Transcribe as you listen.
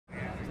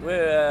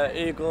We're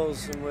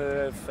Eagulls and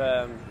we're with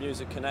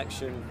Music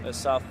Connection at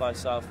South by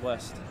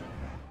Southwest.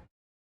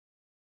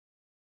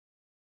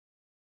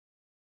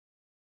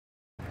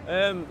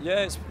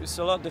 Yeah, it's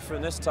a lot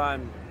different this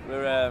time.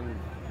 We're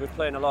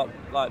playing a lot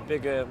like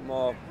bigger,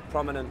 more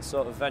prominent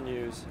sort of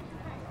venues.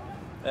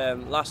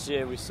 Last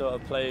year we sort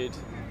of played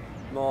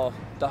more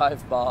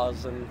dive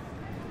bars, and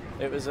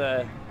it was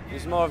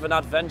more of an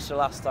adventure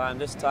last time.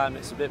 This time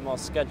it's a bit more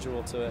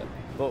schedule to it,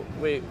 but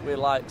we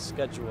like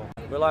schedule.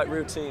 We like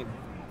routine.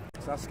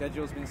 So our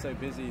schedule's been so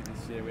busy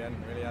this year, we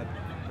hadn't really had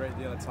a great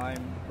deal of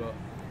time, but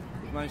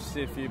we've managed to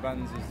see a few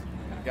bands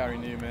as Gary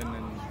Newman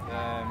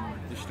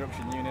and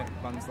Destruction Unit,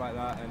 bands like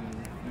that,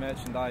 and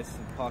Merchandise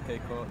and Parquet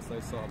Courts,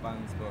 those sort of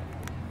bands, but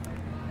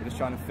we're just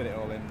trying to fit it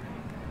all in.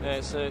 Yeah,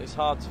 it's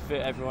hard to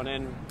fit everyone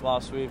in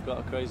whilst we've got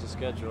a crazy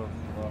schedule,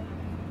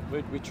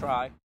 but we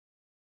try.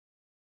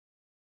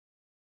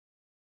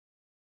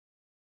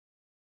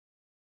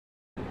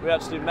 We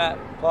actually met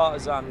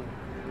Partisan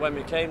when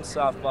we came to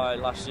South by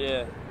last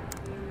year,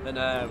 and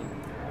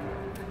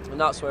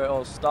that's where it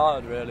all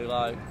started really,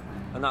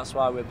 and that's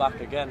why we're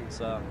back again.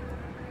 So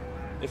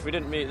if we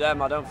didn't meet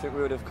them, I don't think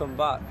we would have come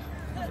back.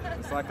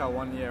 It's like our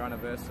 1 year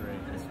anniversary.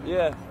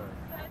 Yeah.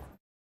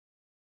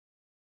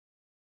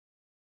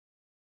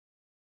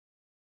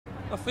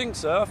 I think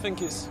so. I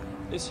think it's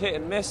hit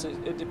and miss.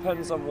 It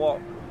depends on what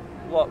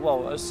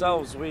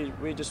ourselves,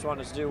 we just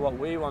wanted to do what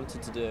we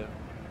wanted to do,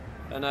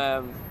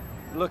 and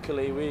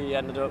luckily we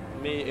ended up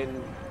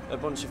meeting a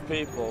bunch of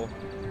people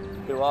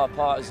who are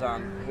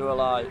Partisan, who are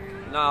like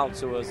now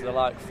to us, they're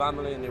like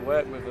family and they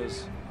work with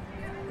us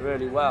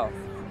really well.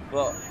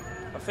 But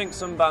I think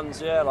some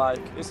bands, yeah, like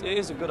it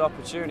is a good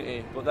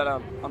opportunity, but then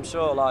I'm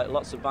sure like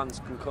lots of bands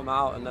can come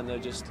out and then they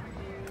just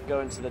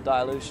go into the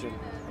dilution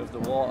of the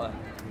water.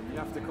 You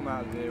have to come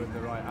out here with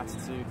the right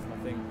attitude.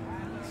 I think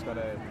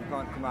you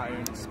can't come out here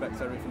and expect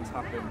everything to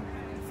happen,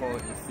 fall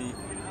at your feet.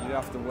 You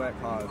have to work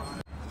hard.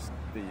 Just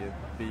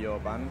be your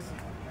band.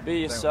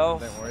 Be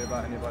yourself. Don't worry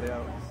about anybody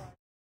else.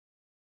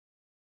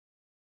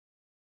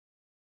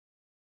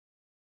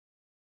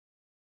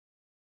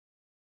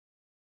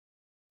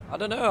 I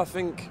don't know, I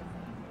think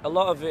a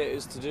lot of it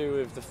is to do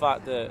with the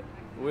fact that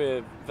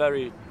we're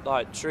very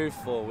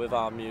truthful with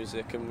our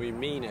music and we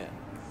mean it.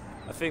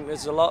 I think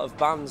there's a lot of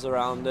bands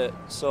around that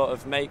sort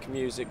of make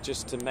music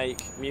just to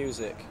make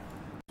music.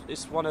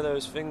 It's one of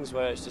those things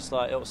where it's just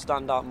like it'll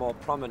stand out more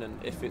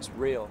prominent if it's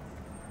real.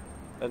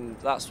 And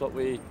that's what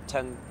we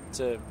tend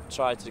to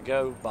try to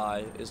go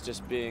by, is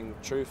just being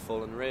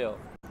truthful and real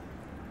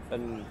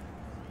and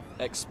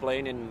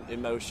explaining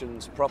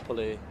emotions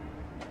properly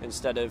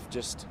instead of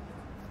just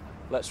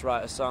let's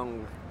write a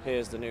song,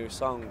 here's the new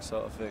song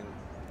sort of thing.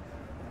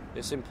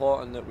 It's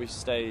important that we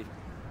stay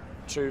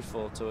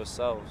truthful to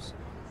ourselves,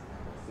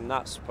 and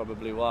that's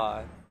probably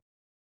why.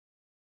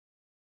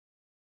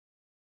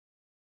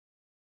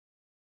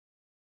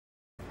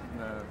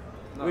 No,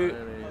 not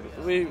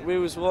really. We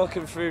was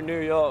walking through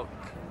New York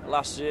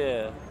last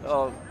year,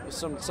 or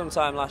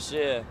sometime last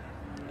year,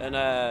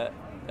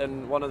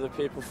 and one of the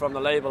people from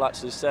the label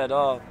actually said,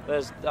 "Oh,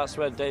 that's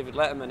where David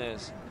Letterman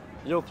is.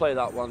 You'll play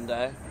that one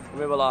day." And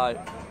we were like,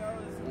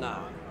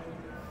 "Nah."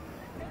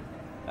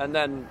 And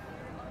then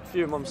a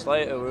few months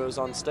later, we was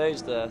on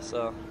stage there,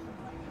 so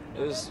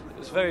it was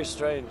very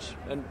strange,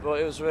 but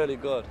it was really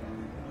good.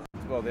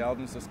 Well, the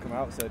album's just come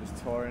out, so just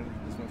touring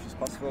as much as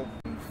possible.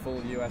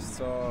 Full US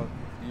tour,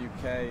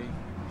 UK,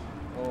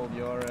 all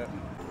Europe.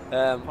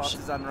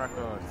 Partisan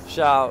Records.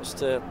 Shouts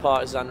to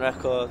Partisan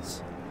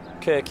Records,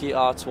 Kirky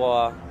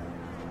Artois,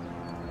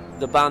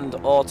 the band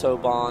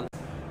Autobahn,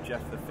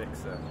 Jeff the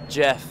Fixer.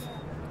 Jeff,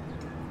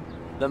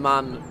 the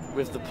man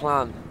with the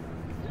plan.